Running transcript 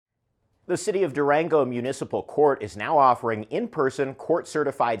The City of Durango Municipal Court is now offering in-person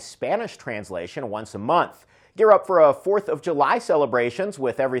court-certified Spanish translation once a month. Gear up for a 4th of July celebrations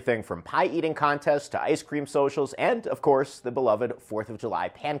with everything from pie eating contests to ice cream socials and, of course, the beloved 4th of July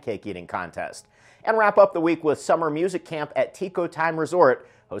pancake eating contest. And wrap up the week with summer music camp at Tico Time Resort,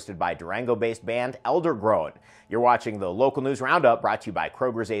 hosted by Durango-based band Eldergrown. You're watching the Local News Roundup, brought to you by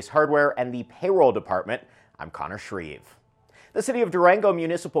Kroger's Ace Hardware and the Payroll Department. I'm Connor Shreve. The City of Durango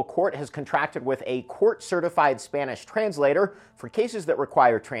Municipal Court has contracted with a court-certified Spanish translator for cases that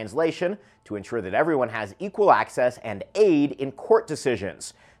require translation to ensure that everyone has equal access and aid in court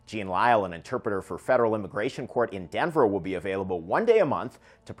decisions. Jean Lyle, an interpreter for Federal Immigration Court in Denver, will be available one day a month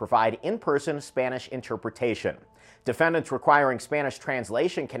to provide in-person Spanish interpretation. Defendants requiring Spanish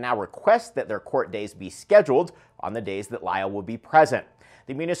translation can now request that their court days be scheduled on the days that Lyle will be present.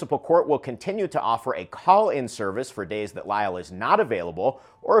 The municipal court will continue to offer a call-in service for days that Lyle is not available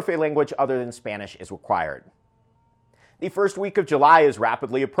or if a language other than Spanish is required. The first week of July is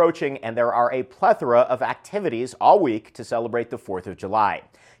rapidly approaching, and there are a plethora of activities all week to celebrate the 4th of July.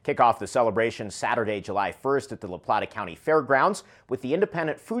 Kick off the celebration Saturday, July 1st at the La Plata County Fairgrounds with the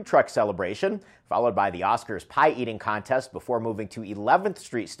Independent Food Truck Celebration, followed by the Oscars Pie Eating Contest before moving to 11th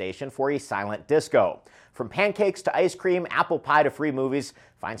Street Station for a silent disco. From pancakes to ice cream, apple pie to free movies,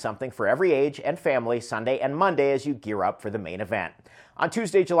 find something for every age and family Sunday and Monday as you gear up for the main event. On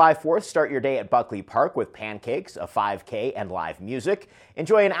Tuesday, July 4th, start your day at Buckley Park with pancakes, a 5K, and live music.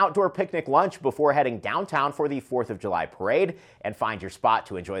 Enjoy an outdoor picnic lunch before heading downtown for the 4th of July parade, and find your spot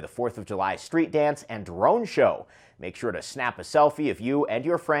to enjoy the 4th of July street dance and drone show. Make sure to snap a selfie of you and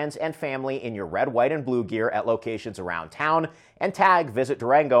your friends and family in your red, white, and blue gear at locations around town, and tag Visit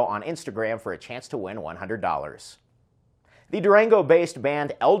Durango on Instagram for a chance to win $100. The Durango-based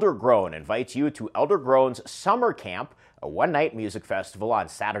band Eldergrown invites you to Eldergrown's Summer Camp, a one-night music festival on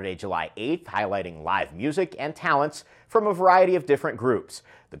Saturday, July 8th, highlighting live music and talents from a variety of different groups.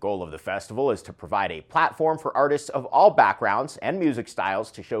 The goal of the festival is to provide a platform for artists of all backgrounds and music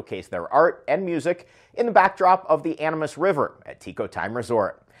styles to showcase their art and music in the backdrop of the Animas River at Tico Time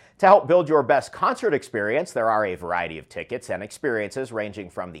Resort. To help build your best concert experience, there are a variety of tickets and experiences ranging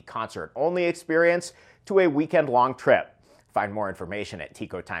from the concert-only experience to a weekend-long trip. Find more information at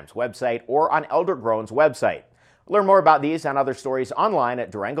Tico Time's website or on Eldergrown's website. Learn more about these and other stories online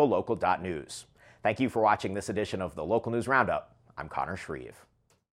at durangolocal.news. Thank you for watching this edition of the Local News Roundup. I'm Connor Shreve.